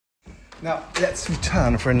Now, let's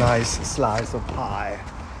return for a nice slice of pie.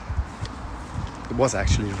 It was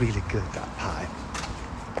actually really good, that pie.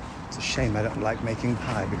 It's a shame I don't like making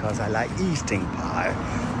pie because I like eating pie.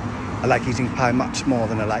 I like eating pie much more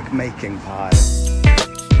than I like making pie.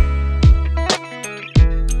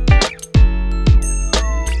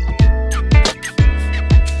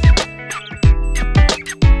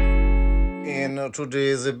 In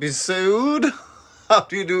today's episode, how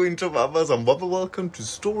do you do, Interwabers? And welcome to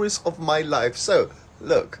Stories of My Life. So,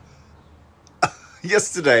 look,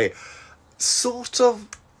 yesterday, sort of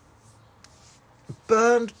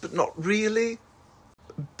burned, but not really.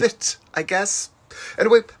 A bit, I guess.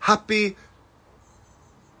 Anyway, happy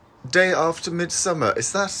day after midsummer.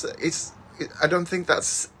 I don't think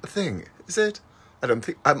that's a thing, is it? I don't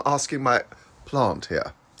think, I'm asking my plant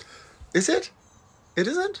here. Is it? It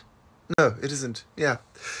isn't? No, it isn't. Yeah.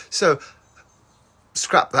 So,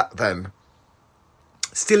 scrap that then.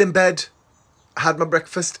 Still in bed. Had my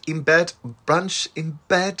breakfast in bed. Brunch in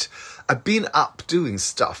bed. I've been up doing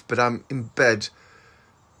stuff, but I'm in bed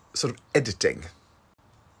sort of editing.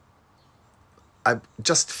 I've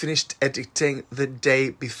just finished editing the day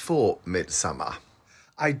before midsummer.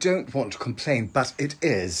 I don't want to complain, but it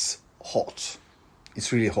is hot.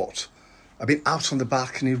 It's really hot. I've been out on the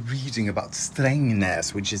balcony reading about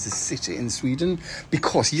Strängnäs, which is a city in Sweden,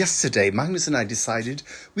 because yesterday Magnus and I decided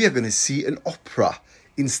we are going to see an opera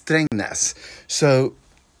in Strängnäs. So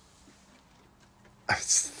I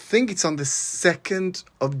think it's on the 2nd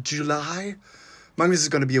of July. Magnus is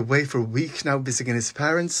going to be away for a week now, visiting his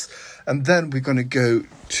parents. And then we're going to go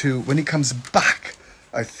to, when he comes back,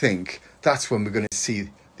 I think, that's when we're going to see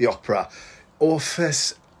the opera.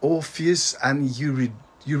 Orpheus and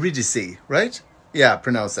Eurydice, right? Yeah,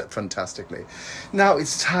 pronounce that fantastically. Now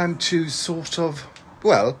it's time to sort of,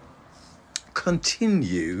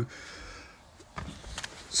 continue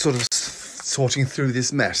sort of sorting through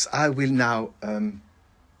this mess. I will now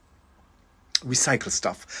recycle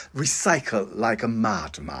stuff. Recycle like a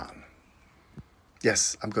madman.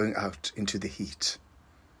 Yes, I'm going out into the heat.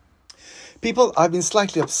 People, I've been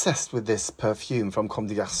slightly obsessed with this perfume from Comme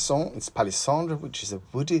garçons. It's palisander, which is a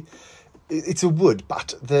woody. It's a wood,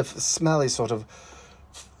 but the smell is sort of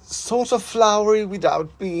flowery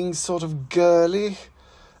without being sort of girly.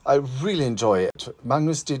 I really enjoy it.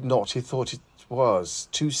 Magnus did not. He thought it was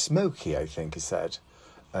too smoky, I think he said.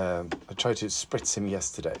 I tried to spritz him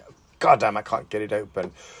yesterday. God damn, I can't get it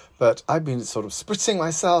open. But I've been sort of spritzing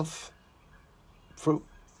myself for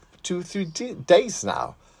 2-3 days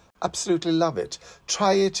now. Absolutely love it.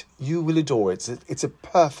 Try it. You will adore it. It's a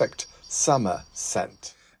perfect summer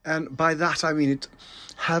scent. And by that I mean it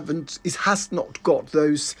has not got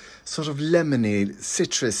those sort of lemony,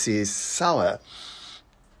 citrusy, sour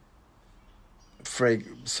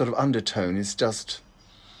sort of undertone. It's just,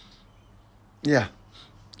 yeah,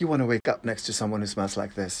 you want to wake up next to someone who smells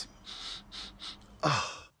like this.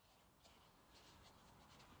 Oh.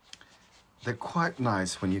 They're quite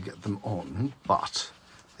nice when you get them on, but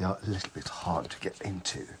they are a little bit hard to get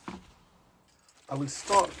into. I will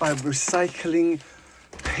start by recycling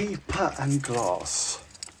paper and glass,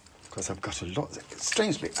 because I've got a lot.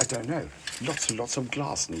 Strangely, I don't know. Lots of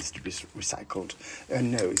glass needs to be recycled.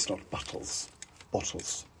 No, it's not bottles.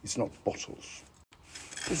 It's not bottles.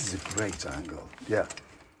 This is a great angle. Yeah.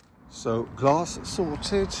 So glass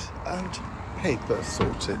sorted and paper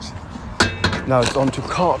sorted. Now it's on to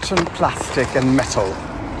carton, plastic and metal.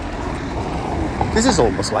 This is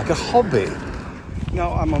almost like a hobby.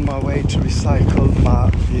 Now I'm on my way to recycle my,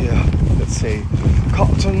 let's see,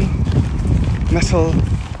 cotton, metal,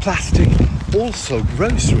 plastic, also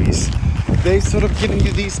groceries. They've sort of given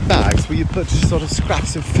you these bags where you put sort of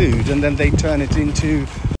scraps of food and then they turn it into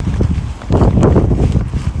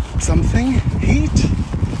something, heat,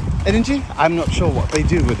 energy. I'm not sure what they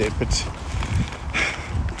do with it, but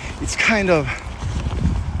it's kind of,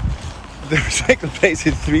 the recycle place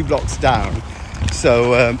is 3 blocks down.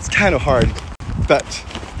 So it's kind of hard. But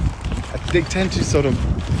they tend to sort of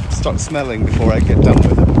start smelling before I get done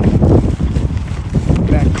with them. I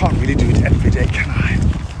mean, I can't really do it every day, can I?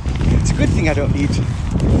 It's a good thing I don't eat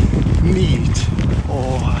meat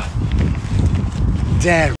or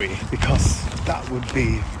dairy, because that would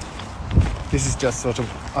be... This is just sort of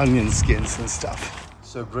onion skins and stuff.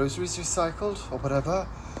 So groceries recycled or whatever.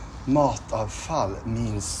 Matavfall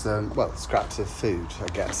means, scraps of food, I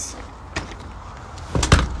guess.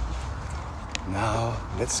 Now,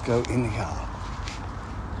 let's go in here.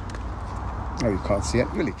 Oh, you can't see it.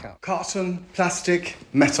 Really can't. Carton, plastic,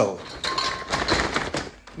 metal.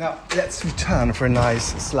 Now, let's return for a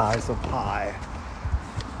nice slice of pie.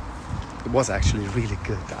 It was actually really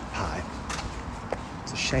good, that pie.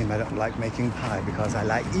 It's a shame I don't like making pie because I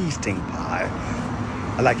like eating pie.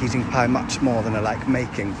 I like eating pie much more than I like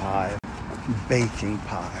making pie. Baking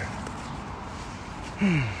pie.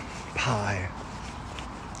 Pie.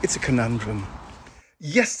 It's a conundrum.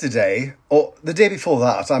 Yesterday, or the day before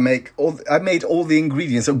that, I made all the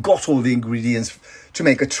ingredients, or got all the ingredients to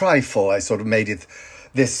make a trifle. I sort of made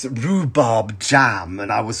this rhubarb jam,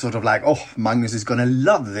 and I was sort of like, oh, Magnus is going to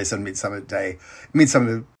love this on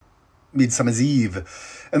Midsummer's Eve.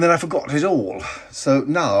 And then I forgot it all. So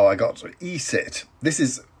now I got to eat it. This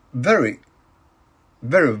is very,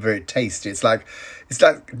 very, very tasty. It's like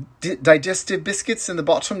digestive biscuits in the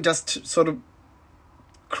bottom, just sort of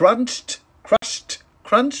crushed,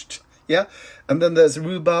 yeah. And then there's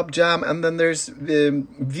rhubarb jam, and then there's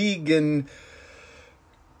vegan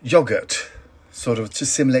yogurt, sort of to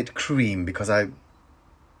simulate cream, because I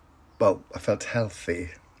felt healthy.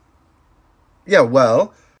 Yeah,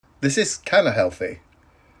 well, this is kind of healthy.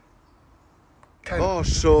 Oh,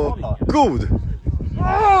 so good.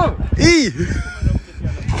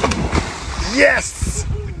 Yes!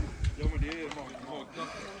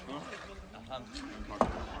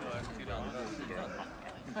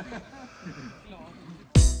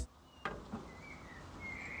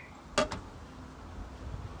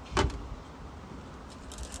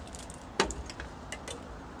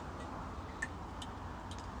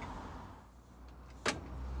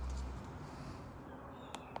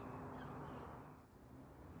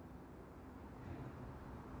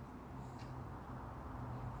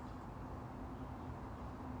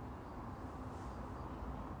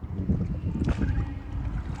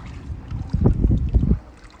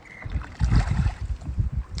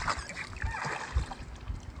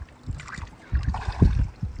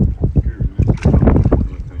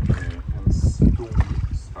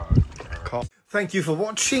 Thank you for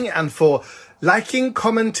watching and for liking,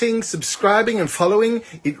 commenting, subscribing and following.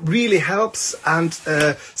 It really helps, and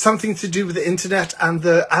something to do with the internet and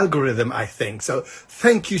the algorithm, I think. So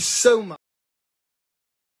thank you so much.